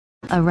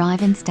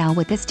Arrive in style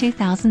with this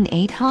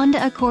 2008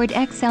 Honda Accord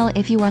XL.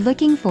 If you are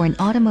looking for an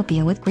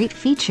automobile with great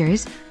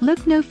features,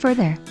 look no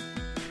further.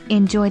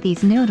 Enjoy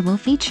these notable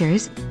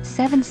features: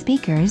 7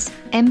 speakers,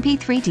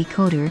 MP3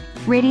 decoder,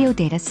 radio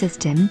data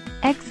system,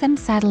 XM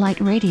satellite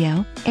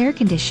radio, air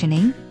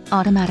conditioning,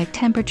 automatic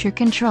temperature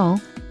control,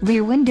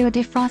 rear window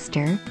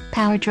defroster,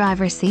 power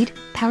driver seat,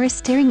 power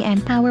steering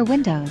and power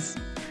windows.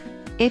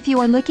 If you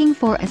are looking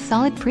for a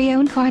solid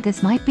pre-owned car,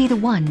 this might be the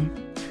one.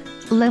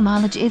 Low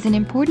mileage is an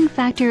important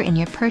factor in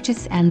your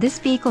purchase, and this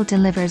vehicle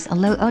delivers a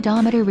low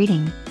odometer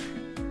reading.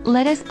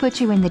 Let us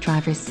put you in the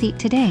driver's seat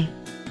today.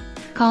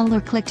 Call or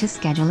click to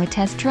schedule a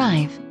test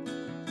drive.